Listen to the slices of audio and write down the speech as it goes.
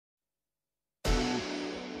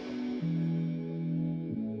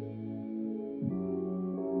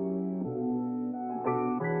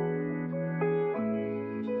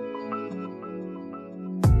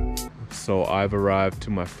so I've arrived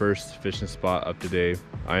to my first fishing spot of today.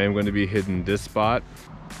 I am going to be hitting this spot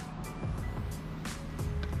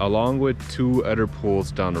along with 2 other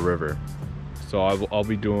pools down the river. So I'll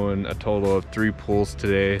be doing a total of 3 pools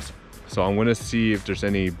today. So I'm gonna see if there's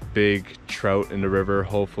any big trout in the river,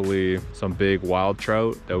 hopefully some big wild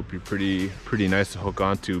trout. That would be pretty nice to hook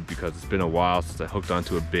onto, because it's been a while since I hooked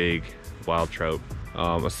onto a big wild trout.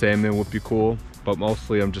 A salmon would be cool, but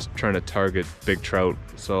mostly I'm just trying to target big trout.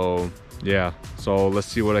 So yeah, so let's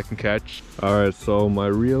see what I can catch. All right, so my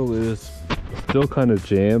reel is still kind of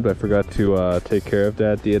jammed. I forgot to take care of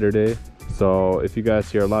that the other day. So if you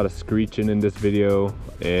guys hear a lot of screeching in this video,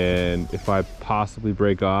 and if I possibly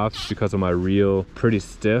break off because of my reel pretty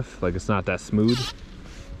stiff, like it's not that smooth,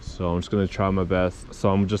 so I'm just gonna try my best. So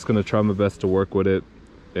I'm just gonna try my best to work with it,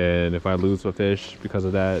 and if I lose a fish because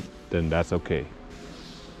of that, then that's okay.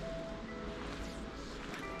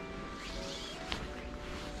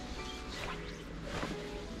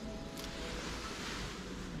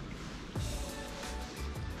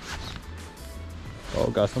 Oh,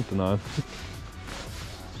 got something on.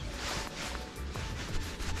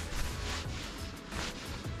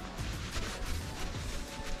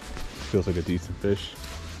 Feels like a decent fish.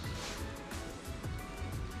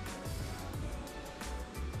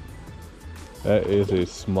 That is a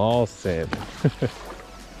small salmon.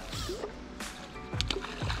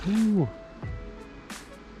 Ooh.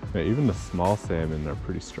 Yeah, even the small salmon are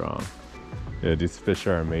pretty strong. Yeah, these fish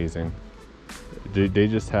are amazing. They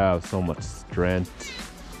just have so much strength.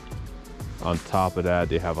 On top of that,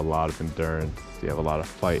 they have a lot of endurance. They have a lot of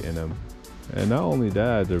fight in them. And not only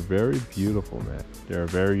that, they're very beautiful, man. They're a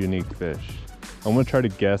very unique fish. I'm gonna try to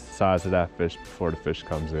guess the size of that fish before the fish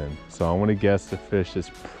comes in. So I'm gonna guess the fish is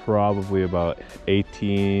probably about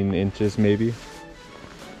 18 inches maybe.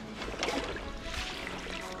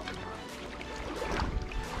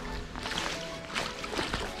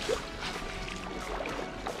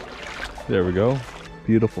 There we go.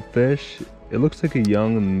 Beautiful fish. It looks like a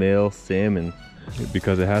young male salmon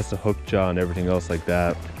because it has the hook jaw and everything else like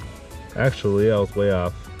that. Actually, I was way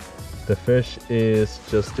off. The fish is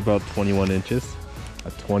just about 21 inches.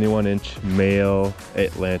 A 21-inch male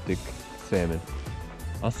Atlantic salmon.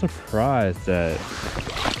 I'm surprised that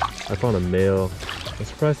I found a male. I'm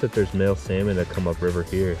surprised that there's male salmon that come up river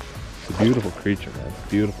here. It's a beautiful creature, man.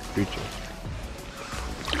 Beautiful creature.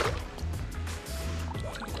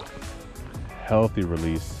 Healthy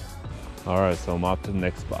release. All right, so I'm off to the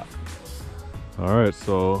next spot. All right,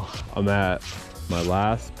 so I'm at my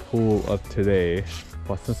last pool of today,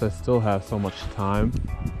 but since I still have so much time,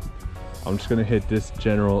 I'm just gonna hit this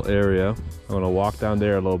general area. I'm gonna walk down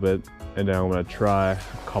there a little bit, and then I'm gonna try a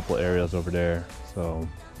couple areas over there. So,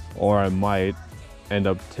 or I might end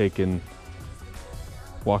up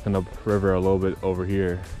walking up river a little bit over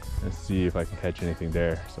here and see if I can catch anything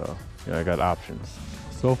there. So, you know, I got options.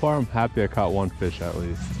 So far, I'm happy I caught 1 fish at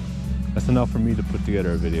least. That's enough for me to put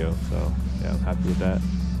together a video, so yeah, I'm happy with that.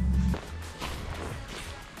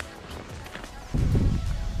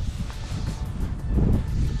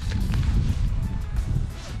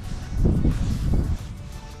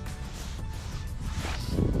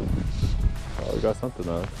 Oh, we got something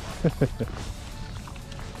on.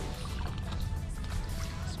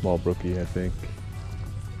 Small brookie, I think.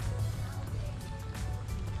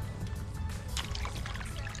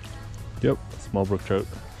 Yep, small brook trout.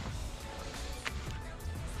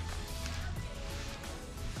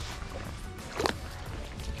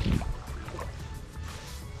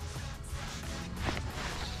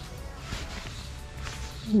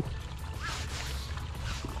 Ooh.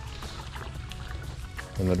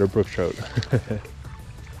 Another brook trout.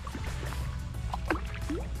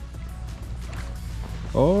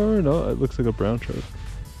 Or no, it looks like a brown trout.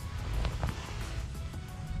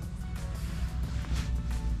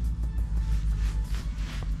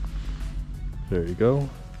 There you go.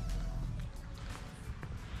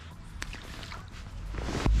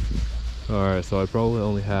 Alright, so I probably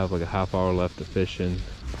only have like a half hour left to fish in.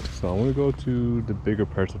 So I'm gonna go to the bigger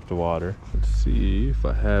parts of the water. Let's see if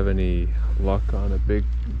I have any luck on a big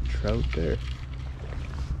trout there.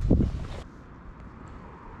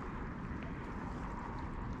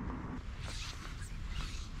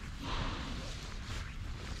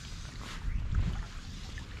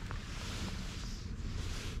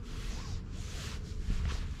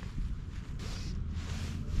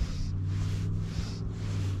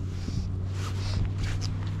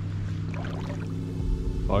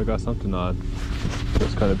 Oh, I got something on.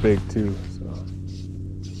 It's kind of big too, so.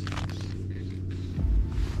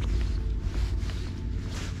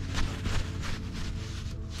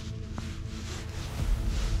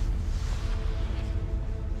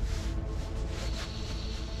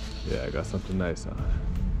 Yeah, I got something nice on.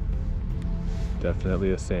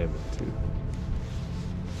 Definitely a salmon too.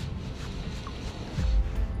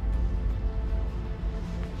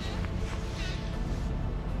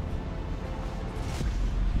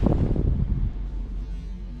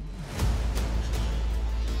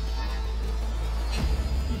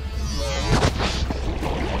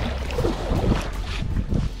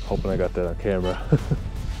 Hoping I got that on camera.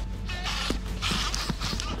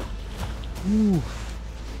 Ooh.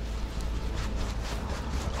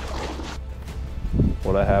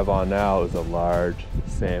 What I have on now is a large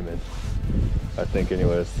salmon, I think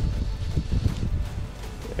anyways.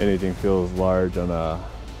 Anything feels large on a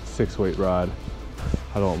 6-weight rod.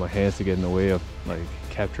 I don't want my hands to get in the way of like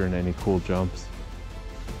capturing any cool jumps.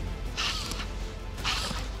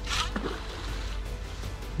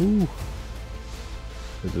 Ooh,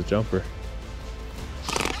 there's a jumper.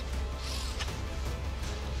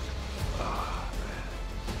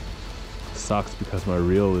 Sucks because my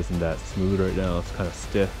reel isn't that smooth right now. It's kind of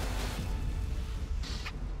stiff.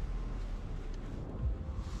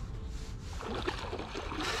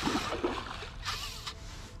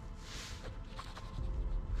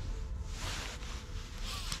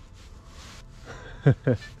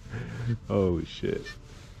 Holy shit.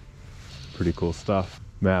 Pretty cool stuff.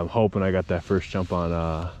 Man, I'm hoping I got that first jump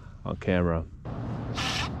on camera.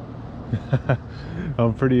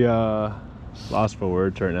 I'm pretty lost for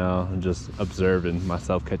words right now. I'm just observing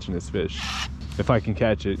myself catching this fish. If I can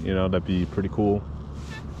catch it, you know, that'd be pretty cool.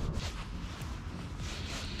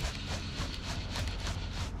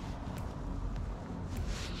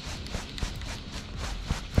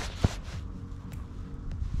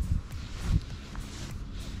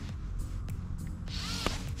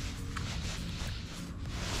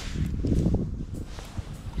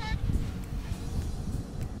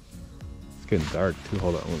 Getting dark too.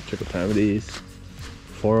 Hold on, I'm gonna check what time it is.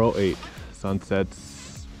 4:08.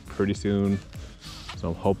 Sunset's pretty soon, so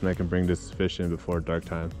I'm hoping I can bring this fish in before dark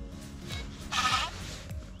time. I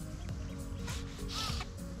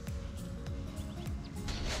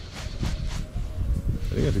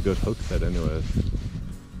think it's a good hook set anyways.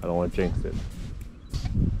 I don't want to jinx it.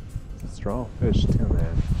 It's a strong fish too,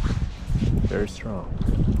 man. Very strong.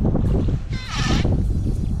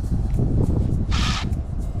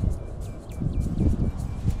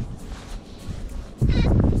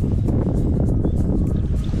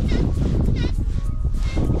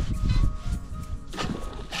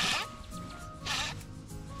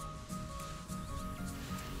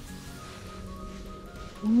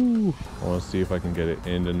 Ooh. I want to see if I can get it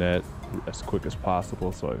in the net as quick as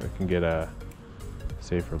possible so I can get a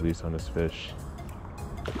safe release on this fish.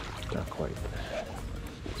 Not quite.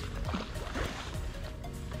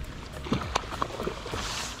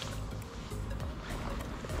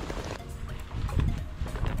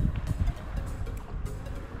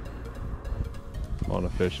 On a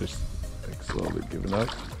fish is like slowly giving up.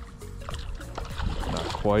 Not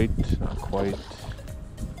quite, not quite.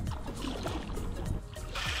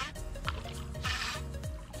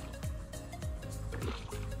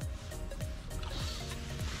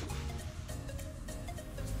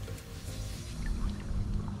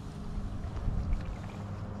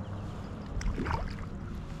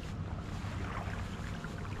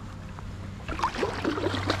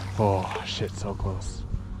 Oh shit, so close.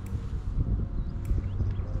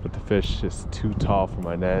 But the fish is too tall for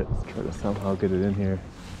my net. Let's try to somehow get it in here.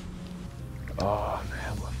 Oh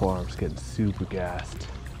man, my forearm's getting super gassed.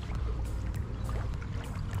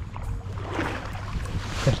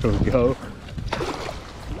 There we go.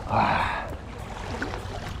 Ah.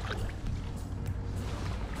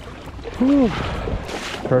 Whew.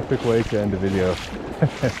 Perfect way to end the video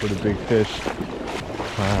for the big fish.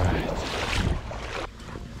 All right.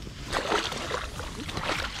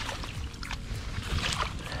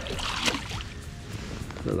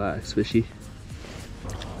 Relax, fishy.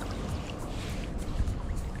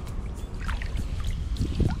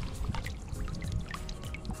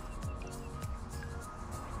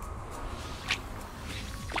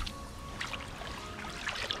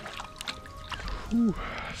 Whew.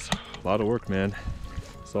 A lot of work, man.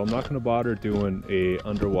 So I'm not gonna bother doing a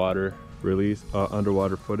underwater release,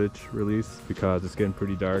 underwater footage release, because it's getting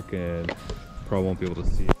pretty dark and probably won't be able to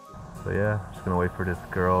see it. So yeah, just gonna wait for this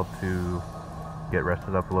girl to get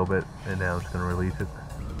rested up a little bit, and now I'm just gonna release it.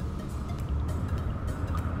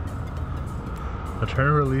 I'm trying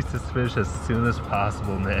to release this fish as soon as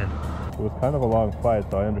possible, man. It was kind of a long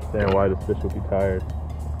fight, so I understand why this fish would be tired.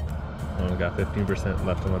 I only got 15%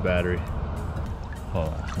 left on my battery. Hold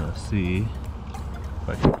on, let's see if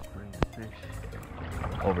I can bring the fish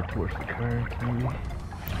over towards the current maybe.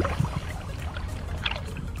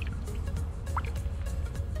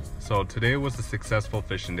 So today was a successful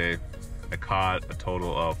fishing day. I caught a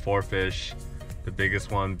total of 4 fish, the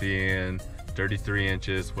biggest one being 33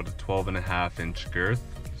 inches with a 12.5-inch girth.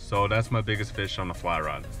 So that's my biggest fish on the fly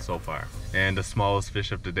rod so far. And the smallest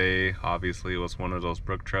fish of the day obviously was one of those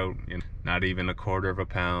brook trout, not even a 1/4 of a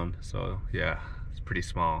pound. So yeah, it's pretty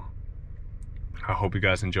small. I hope you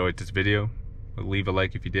guys enjoyed this video. Leave a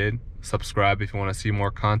like if you did. Subscribe if you want to see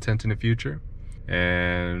more content in the future.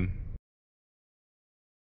 And